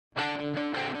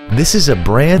This is a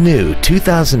brand new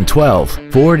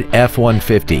 2012 Ford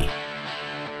F-150.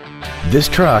 This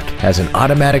truck has an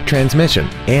automatic transmission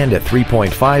and a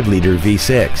 3.5-liter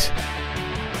V6.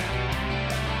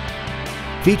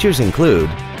 Features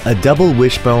include a double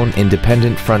wishbone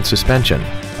independent front suspension,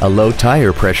 a low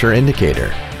tire pressure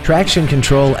indicator, traction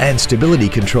control and stability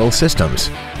control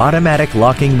systems, automatic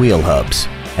locking wheel hubs,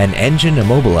 an engine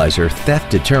immobilizer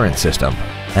theft deterrent system,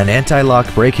 an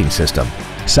anti-lock braking system,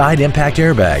 side impact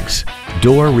airbags,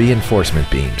 door reinforcement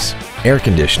beams, air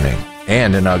conditioning,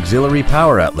 and an auxiliary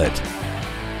power outlet.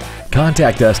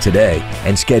 Contact us today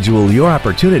and schedule your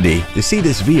opportunity to see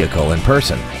this vehicle in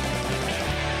person.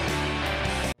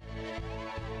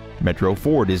 Metro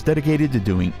Ford is dedicated to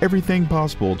doing everything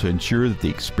possible to ensure that the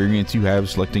experience you have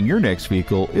selecting your next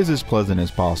vehicle is as pleasant as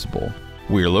possible.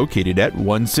 We are located at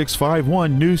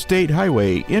 1651 New State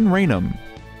Highway in Raynham.